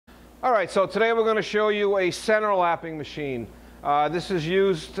All right, so today we're going to show you a center lapping machine. This is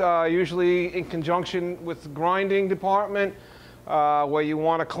used usually in conjunction with the grinding department, where you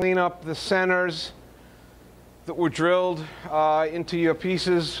want to clean up the centers that were drilled into your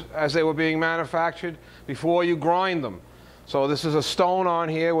pieces as they were being manufactured before you grind them. So this is a stone on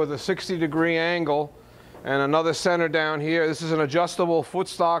here with a 60-degree angle and another center down here. This is an adjustable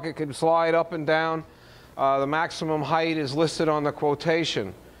footstock. It can slide up and down. The maximum height is listed on the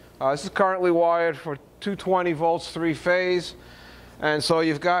quotation. This is currently wired for 220 volts, 3-phase. And so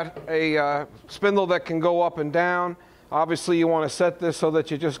you've got a spindle that can go up and down. Obviously you want to set this so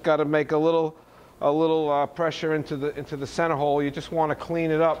that you just got to make a little pressure into the center hole. You just want to clean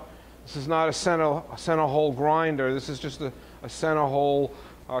it up. This is not a center hole grinder. This is just a center hole,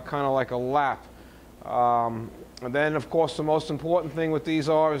 kind of like a lap. And then, of course, the most important thing with these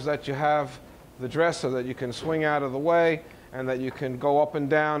is that you have the dresser that you can swing out of the way and that you can go up and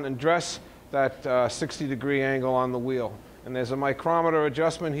down and dress that 60-degree angle on the wheel. And there's a micrometer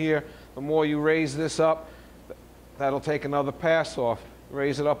adjustment here. The more you raise this up, that'll take another pass off.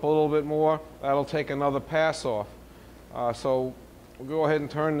 Raise it up a little bit more, that'll take another pass off. So we'll go ahead and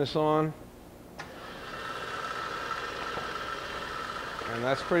turn this on. And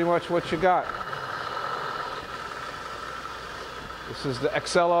that's pretty much what you got. This is the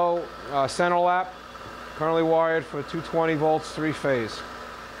XLO center lap, currently wired for 220 volts, 3-phase.